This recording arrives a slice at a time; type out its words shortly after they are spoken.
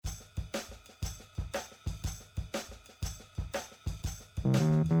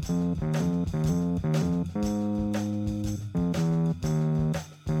Welcome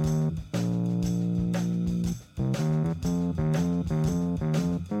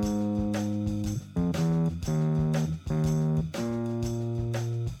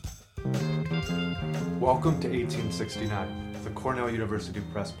to 1869, the Cornell University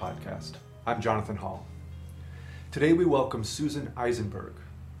Press podcast. I'm Jonathan Hall. Today we welcome Susan Eisenberg.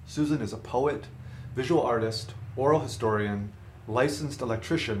 Susan is a poet, visual artist, oral historian, licensed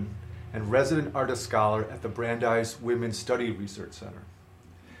electrician, and resident artist scholar at the Brandeis Women's Study Research Center.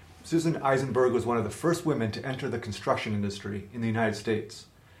 Susan Eisenberg was one of the first women to enter the construction industry in the United States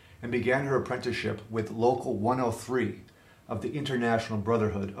and began her apprenticeship with Local 103 of the International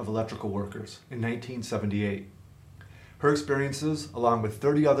Brotherhood of Electrical Workers in 1978. Her experiences, along with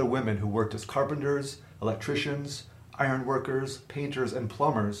 30 other women who worked as carpenters, electricians, iron workers, painters, and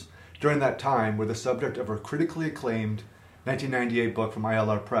plumbers during that time, were the subject of her critically acclaimed 1998 book from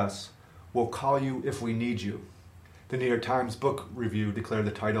ILR Press, We'll Call You If We Need You. The New York Times Book Review declared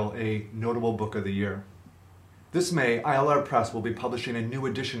the title a notable book of the year. This May, ILR Press will be publishing a new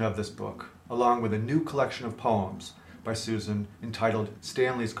edition of this book, along with a new collection of poems by Susan entitled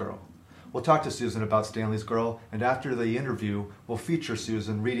Stanley's Girl. We'll talk to Susan about Stanley's Girl, and after the interview, we'll feature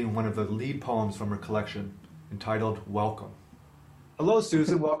Susan reading one of the lead poems from her collection entitled Welcome. Hello,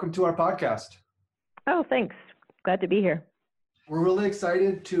 Susan. Welcome to our podcast. Oh, thanks. Glad to be here. We're really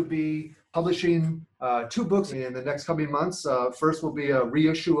excited to be publishing two books in the next coming months. First will be a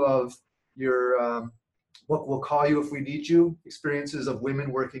reissue of your book, We'll Call You If We Need You, Experiences of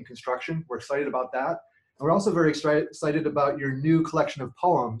Women Working Construction. We're excited about that. We're also very excited about your new collection of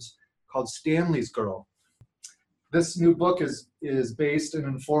poems called Stanley's Girl. This new book is based and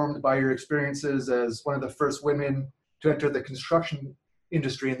informed by your experiences as one of the first women to enter the construction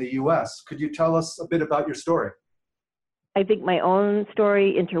industry in the U.S. Could you tell us a bit about your story? I think my own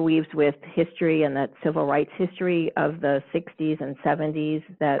story interweaves with history and that civil rights history of the 60s and 70s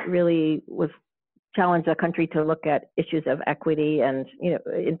that really was challenged the country to look at issues of equity and,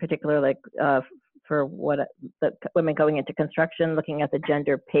 in particular, like for what the women going into construction, looking at the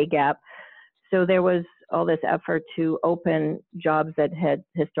gender pay gap. So there was all this effort to open jobs that had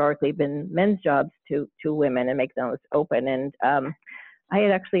historically been men's jobs to women and make those open. And I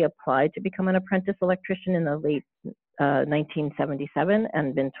had actually applied to become an apprentice electrician in the late 1977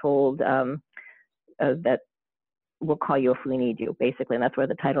 and been told that we'll call you if we need you, basically. And that's where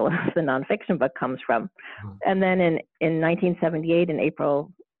the title of the nonfiction book comes from. And then in 1978, in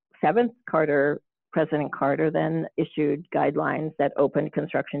April 7th, President Carter then issued guidelines that opened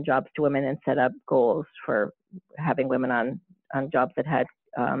construction jobs to women and set up goals for having women on jobs that had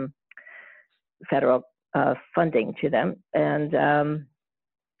federal funding to them, and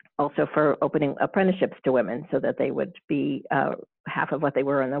also for opening apprenticeships to women so that they would be half of what they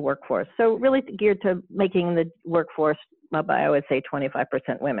were in the workforce. So really geared to making the workforce, I would say, 25%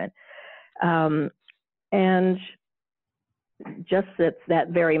 women. And just that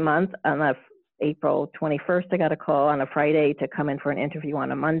very month, on April 21st, I got a call on a Friday to come in for an interview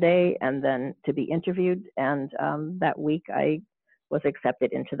on a Monday and then to be interviewed. And that week I was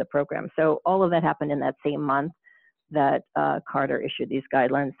accepted into the program. So all of that happened in that same month that Carter issued these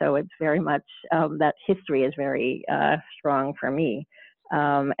guidelines. So it's very much, that history is very strong for me.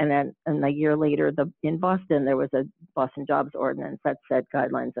 And then a year later, in Boston, there was a Boston Jobs Ordinance that set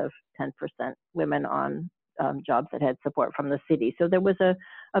guidelines of 10% women on jobs that had support from the city. So there was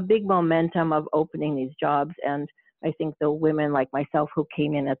a big momentum of opening these jobs. And I think the women like myself who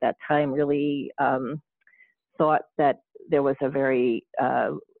came in at that time really thought that there was a very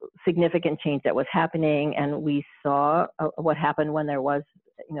significant change that was happening. And we saw what happened when there was,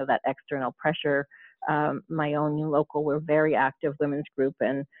 that external pressure. My own local were very active women's group,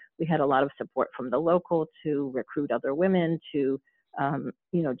 and we had a lot of support from the local to recruit other women to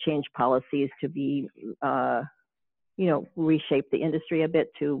change policies to be, reshape the industry a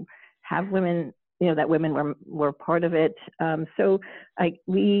bit to have women, that women were part of it. So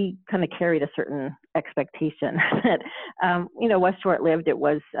we kind of carried a certain expectation that, was short-lived. It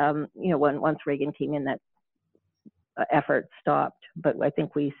was, once Reagan came in, that effort stopped, but I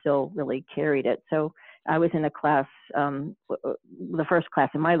think we still really carried it. So I was in a class, the first class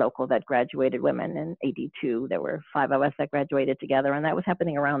in my local that graduated women in '82. There were 5 of us that graduated together, and that was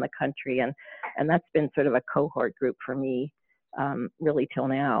happening around the country. And that's been sort of a cohort group for me, really till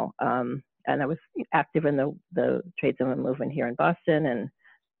now. And I was active in the tradeswomen movement here in Boston, and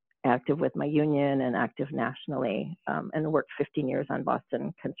active with my union, and active nationally, and worked 15 years on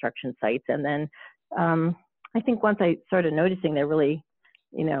Boston construction sites. And then I think once I started noticing there really,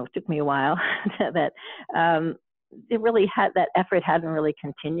 took me a while, that that effort hadn't really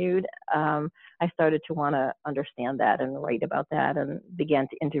continued. I started to want to understand that and write about that, and began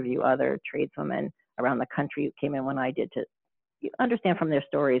to interview other tradeswomen around the country who came in when I did, to understand from their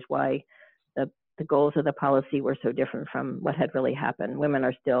stories why the goals of the policy were so different from what had really happened. Women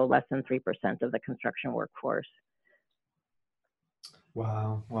are still less than 3% of the construction workforce.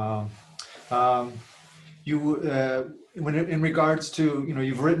 Wow, wow. In regards to,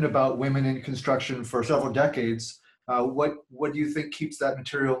 you've written about women in construction for several decades. What do you think keeps that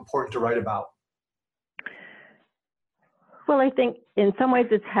material important to write about? Well, I think in some ways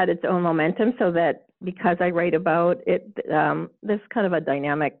it's had its own momentum, so that because I write about it, there's kind of a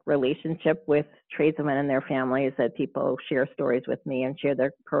dynamic relationship with tradeswomen and their families, that people share stories with me and share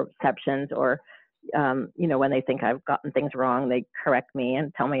their perceptions, or when they think I've gotten things wrong, they correct me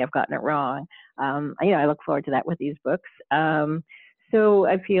and tell me I've gotten it wrong. I look forward to that with these books. So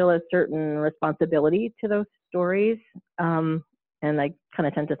I feel a certain responsibility to those stories. And I kind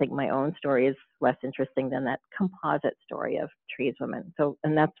of tend to think my own story is less interesting than that composite story of tradeswomen. So,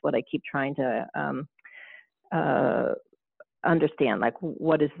 and that's what I keep trying to understand, like,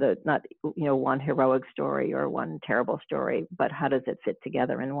 what is not one heroic story or one terrible story, but how does it fit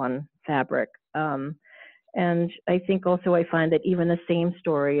together in one fabric? And I think also I find that even the same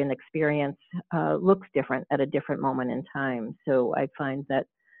story and experience looks different at a different moment in time. So I find that,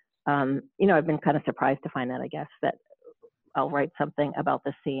 I've been kind of surprised to find that, I guess, that I'll write something about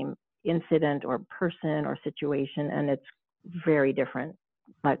the same incident or person or situation, and it's very different,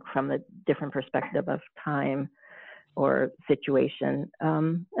 like from the different perspective of time or situation.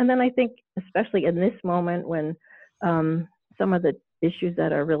 And then I think, especially in this moment when some of the issues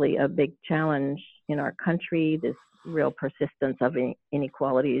that are really a big challenge in our country, this real persistence of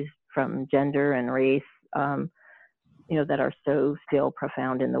inequalities from gender and race, that are so still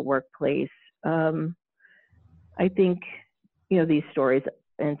profound in the workplace. I think, these stories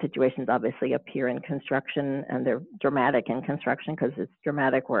and situations obviously appear in construction, and they're dramatic in construction because it's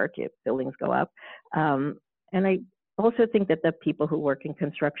dramatic work. Buildings go up. And I also think that the people who work in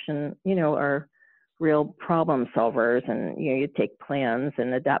construction, are real problem solvers, and you take plans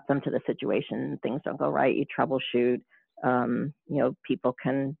and adapt them to the situation. Things don't go right, you troubleshoot. People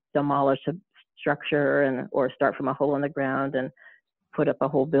can demolish a structure or start from a hole in the ground and put up a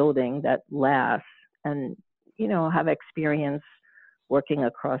whole building that lasts, and have experience working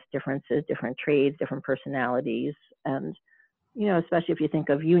across different trades, different personalities. And especially if you think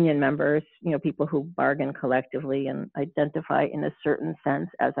of union members, people who bargain collectively and identify in a certain sense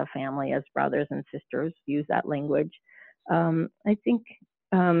as a family, as brothers and sisters, use that language. I think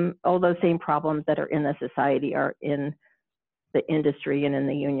all those same problems that are in the society are in the industry and in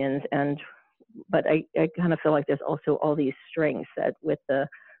the unions. But I kind of feel like there's also all these strengths that, with the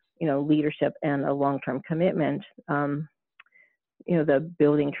leadership and a long-term commitment, the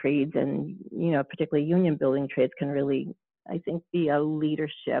building trades and, particularly union building trades can really, I think, be a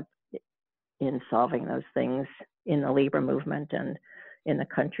leadership in solving those things in the labor movement and in the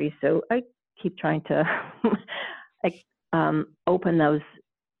country. So I keep trying to open those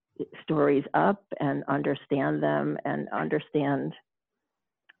stories up and understand them, and understand,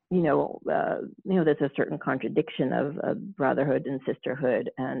 there's a certain contradiction of brotherhood and sisterhood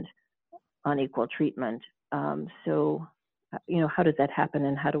and unequal treatment. So, how does that happen,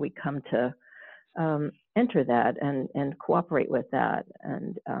 and how do we come to enter that and cooperate with that,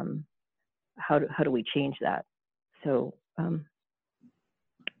 and how do we change that? So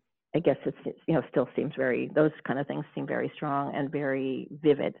I guess it's still seems those kind of things seem very strong and very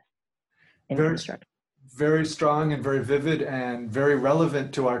vivid in construction. Very strong and very vivid and very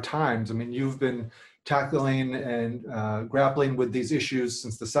relevant to our times. I mean, you've been tackling and grappling with these issues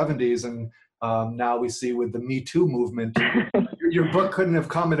since the 70s, and now we see with the Me Too movement. Your book couldn't have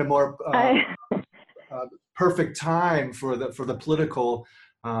come at a more perfect time for the political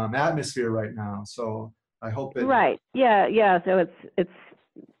atmosphere right now. So I hope it. Right. Yeah. So it's.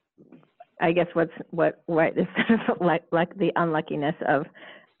 I guess what is like the unluckiness of,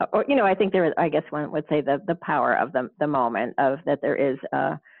 or I think there is. I guess one would say the power of the moment, of that there is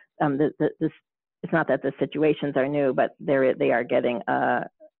this. It's not that the situations are new, but they are getting a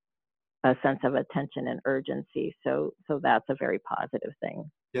sense of attention and urgency. So that's a very positive thing.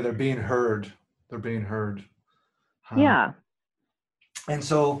 Yeah, they're being heard. Yeah. And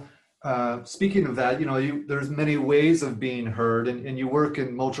so, speaking of that, there's many ways of being heard, and you work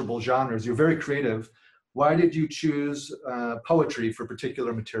in multiple genres. You're very creative. Why did you choose poetry for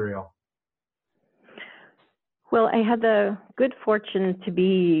particular material? Well, I had the good fortune to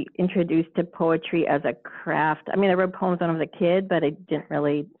be introduced to poetry as a craft. I mean, I wrote poems when I was a kid, but I didn't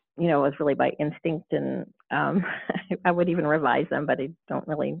really, was really by instinct, and I would even revise them, but I don't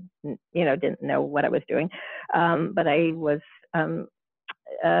really, didn't know what I was doing. But I was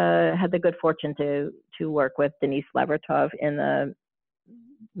had the good fortune to work with Denise Levertov in the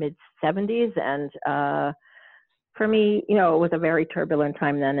mid 70s, and for me, it was a very turbulent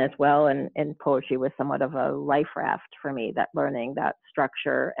time then as well, and poetry was somewhat of a life raft for me, that learning that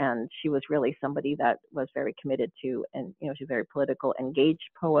structure. And she was really somebody that was very committed to, and she's a very political, engaged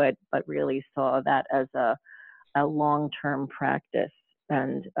poet, but really saw that as a long-term practice.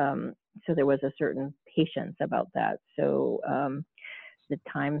 And so there was a certain patience about that. So the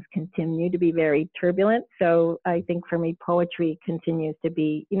times continue to be very turbulent. So I think for me, poetry continues to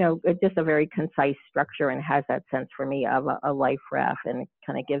be, just a very concise structure, and has that sense for me of a life raft, and it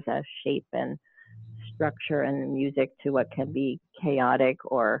kind of gives a shape and structure and music to what can be chaotic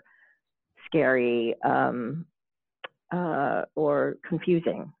or scary or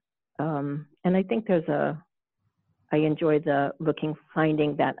confusing. And I think I enjoy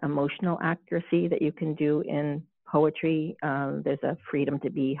finding that emotional accuracy that you can do in poetry. There's a freedom to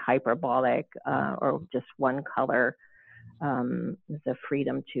be hyperbolic or just one color. There's a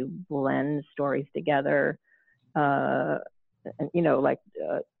freedom to blend stories together, and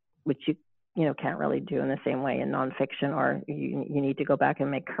which you can't really do in the same way in nonfiction, or you need to go back and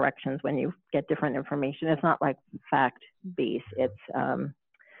make corrections when you get different information. It's not like fact based; it's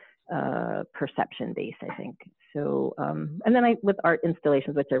perception based, I think. So, and then with art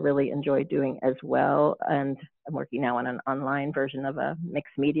installations, which I really enjoy doing as well, and I'm working now on an online version of a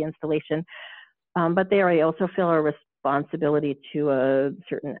mixed media installation. But there I also feel a responsibility to a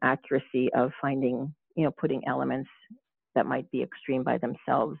certain accuracy of finding, putting elements that might be extreme by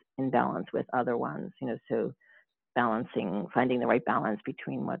themselves in balance with other ones, so finding the right balance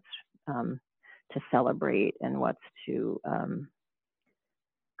between what's to celebrate and what's to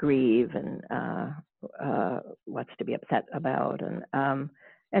grieve, and what's to be upset about.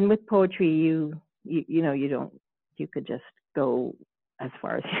 And with poetry, you could just go as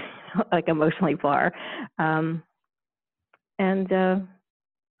far as like emotionally far. So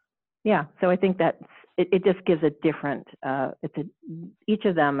I think that it just gives a different, each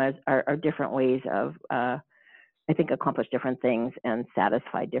of them are different ways of, I think, accomplish different things and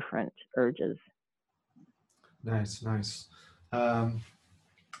satisfy different urges. Nice.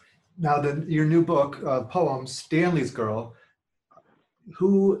 Now, your new book, poems, Stanley's Girl.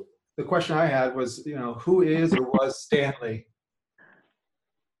 The question I had was, who is or was Stanley?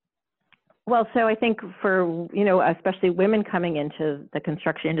 Well, so I think for, especially women coming into the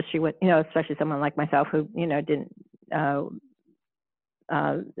construction industry, with, especially someone like myself who, didn't,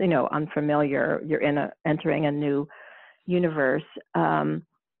 unfamiliar, you're entering a new universe,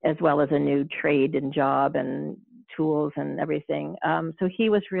 as well as a new trade and job and tools and everything. So he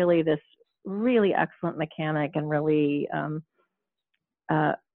was really this really excellent mechanic, and really,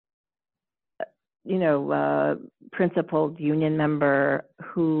 principled union member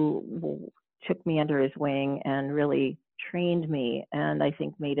who took me under his wing and really trained me. And I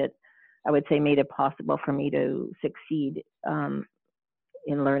think made it possible for me to succeed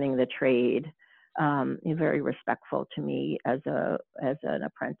in learning the trade. Very respectful to me as an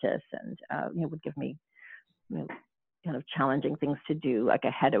apprentice, and would give me kind of challenging things to do, like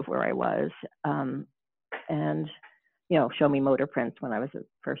ahead of where I was, and show me motor prints when I was a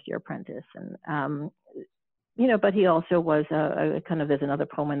first year apprentice. And but he also was a kind of, there's another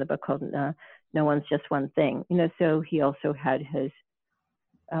poem in the book called No One's Just One Thing. So he also had his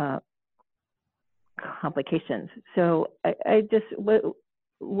complications. So I just,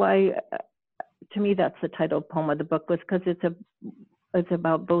 why, to me, that's the title poem of the book, was because it's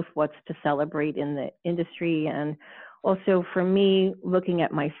about both what's to celebrate in the industry, and also for me looking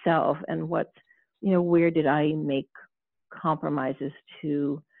at myself and what, where did I make compromises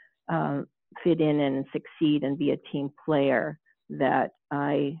to fit in and succeed and be a team player, that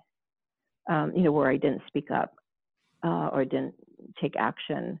I, where I didn't speak up or didn't take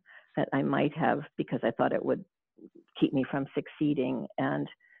action that I might have, because I thought it would keep me from succeeding. And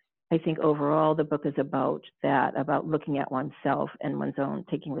I think overall the book is about that, about looking at oneself and one's own,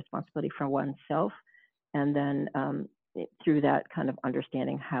 taking responsibility for oneself, and then through that kind of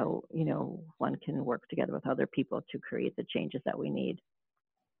understanding how, one can work together with other people to create the changes that we need.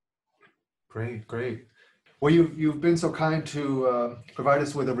 Great. Well, you've been so kind to provide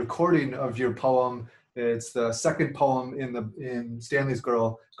us with a recording of your poem. It's the second poem in Stanley's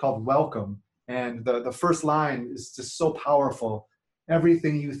Girl, called Welcome. And the first line is just so powerful.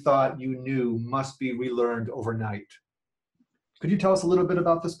 Everything you thought you knew must be relearned overnight. Could you tell us a little bit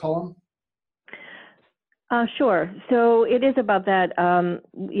about this poem? Sure. So it is about that,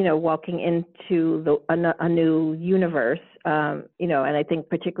 walking into a new universe, and I think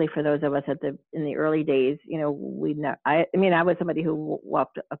particularly for those of us in the early days, I was somebody who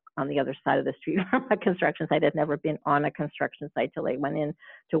walked up on the other side of the street from a construction site. I'd never been on a construction site till I went in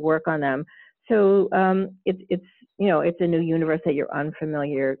to work on them. So it's a new universe that you're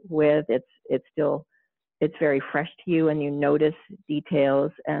unfamiliar with. It's very fresh to you, and you notice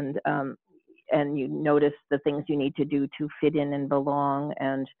details and you notice the things you need to do to fit in and belong,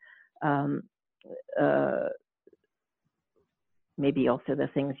 and maybe also the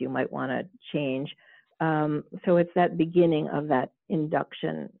things you might want to change. So it's that beginning of that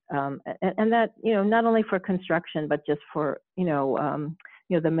induction, and that, not only for construction, but just for,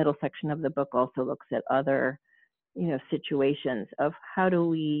 the middle section of the book also looks at other, situations of how do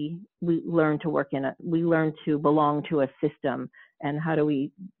we learn to we learn to belong to a system, and how do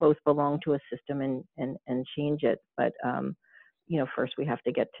we both belong to a system and change it. But, first we have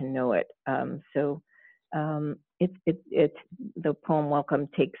to get to know it. It's the poem Welcome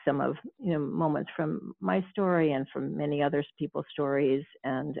takes some of, moments from my story and from many other people's stories,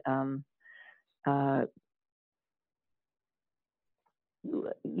 and kind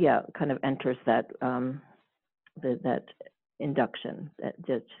of enters that that induction that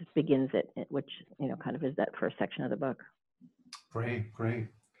just begins it, which kind of is that first section of the book. Great, great.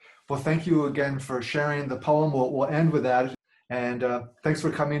 Well, thank you again for sharing the poem. We'll end with that. And thanks for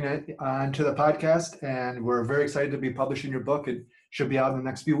coming on to the podcast. And we're very excited to be publishing your book. It should be out in the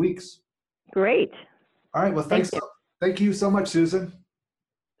next few weeks. Great. All right. Well, thanks. Thank you so much, Susan.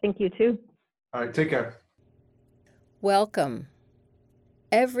 Thank you too. All right. Take care. Welcome.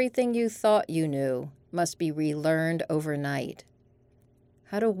 Everything you thought you knew must be relearned overnight.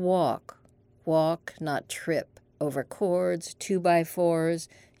 How to walk, not trip, over cords, 2x4s,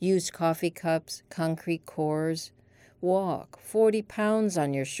 used coffee cups, concrete cores. Walk 40 pounds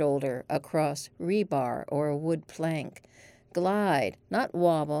on your shoulder across rebar or a wood plank. Glide, not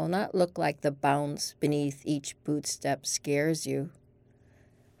wobble, not look like the bounce beneath each boot step scares you.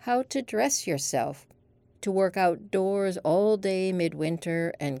 How to dress yourself, to work outdoors all day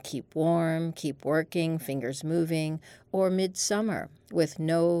midwinter and keep warm, keep working, fingers moving, or midsummer with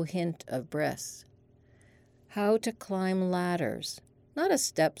no hint of breasts. How to climb ladders, not a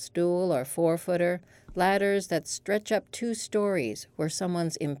step stool or 4-footer, ladders that stretch up 2 stories where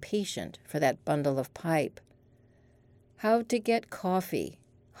someone's impatient for that bundle of pipe. How to get coffee,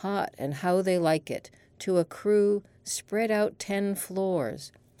 hot and how they like it, to a crew spread out 10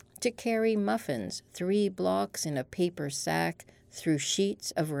 floors, to carry muffins 3 blocks in a paper sack through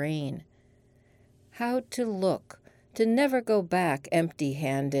sheets of rain. How to look, to never go back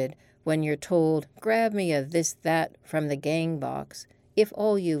empty-handed when you're told, grab me a this, that from the gang box, if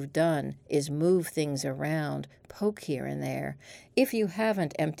all you've done is move things around, poke here and there, if you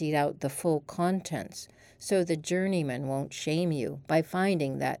haven't emptied out the full contents, so the journeyman won't shame you by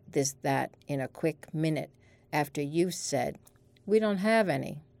finding that this, that in a quick minute after you've said, we don't have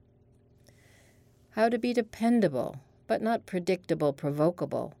any. How to be dependable, but not predictable,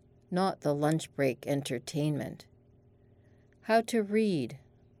 provocable, not the lunch break entertainment. How to read,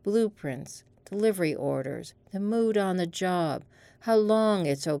 blueprints, delivery orders, the mood on the job, how long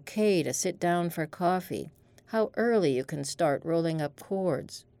it's okay to sit down for coffee, how early you can start rolling up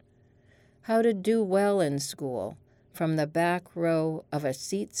cords. How to do well in school, from the back row of a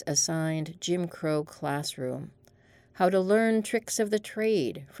seats-assigned Jim Crow classroom. How to learn tricks of the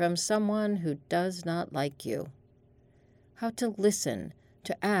trade from someone who does not like you. How to listen,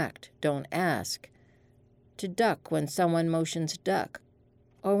 to act, don't ask. To duck when someone motions duck.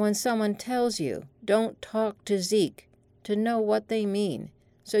 Or when someone tells you, don't talk to Zeke, to know what they mean,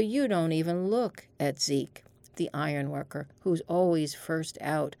 so you don't even look at Zeke, the ironworker who's always first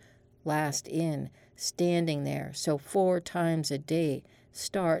out, last in, standing there so 4 times a day,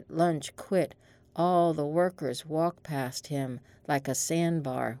 start, lunch, quit, all the workers walk past him like a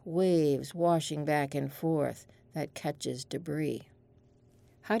sandbar, waves washing back and forth that catches debris.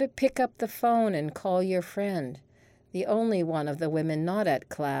 How to pick up the phone and call your friend, the only one of the women not at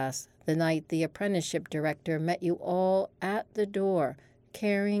class, the night the apprenticeship director met you all at the door,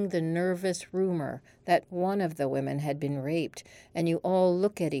 carrying the nervous rumor that one of the women had been raped, and you all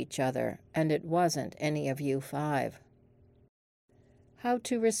look at each other, and it wasn't any of you 5. How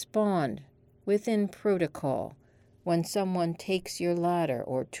to respond within protocol when someone takes your ladder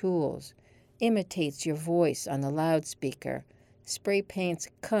or tools, imitates your voice on the loudspeaker, spray paints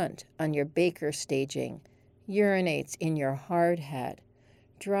cunt on your baker staging, urinates in your hard hat,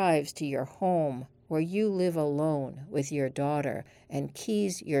 drives to your home where you live alone with your daughter and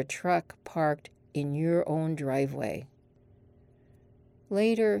keys your truck parked in your own driveway.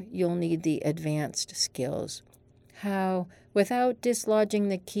 Later, you'll need the advanced skills. How, without dislodging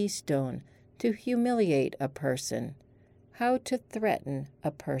the keystone, to humiliate a person. How to threaten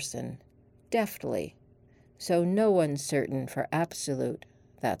a person, deftly, so no one's certain for absolute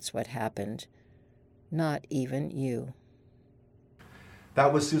that's what happened. Not even you.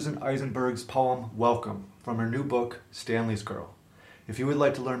 That was Susan Eisenberg's poem, Welcome, from her new book, Stanley's Girl. If you would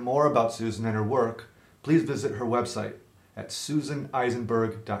like to learn more about Susan and her work, please visit her website at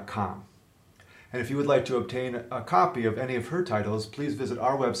susaneisenberg.com. And if you would like to obtain a copy of any of her titles, please visit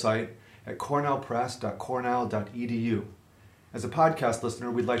our website at cornellpress.cornell.edu. As a podcast listener,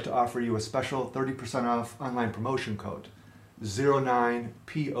 we'd like to offer you a special 30% off online promotion code,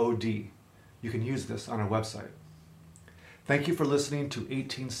 09POD. You can use this on our website. Thank you for listening to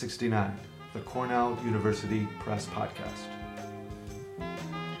 1869, the Cornell University Press Podcast.